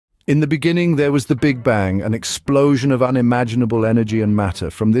In the beginning, there was the Big Bang, an explosion of unimaginable energy and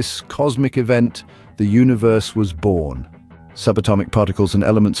matter. From this cosmic event, the universe was born. Subatomic particles and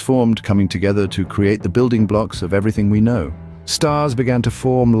elements formed, coming together to create the building blocks of everything we know. Stars began to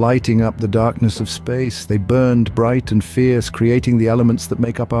form, lighting up the darkness of space. They burned bright and fierce, creating the elements that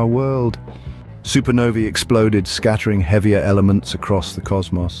make up our world. Supernovae exploded, scattering heavier elements across the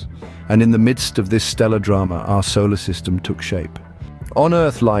cosmos. And in the midst of this stellar drama, our solar system took shape. On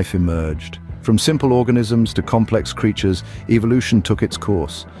Earth, life emerged. From simple organisms to complex creatures, evolution took its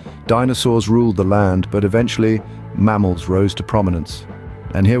course. Dinosaurs ruled the land, but eventually, mammals rose to prominence.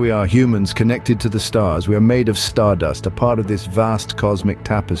 And here we are, humans connected to the stars. We are made of stardust, a part of this vast cosmic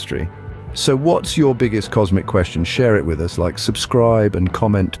tapestry. So what's your biggest cosmic question? Share it with us, like subscribe and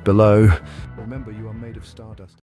comment below.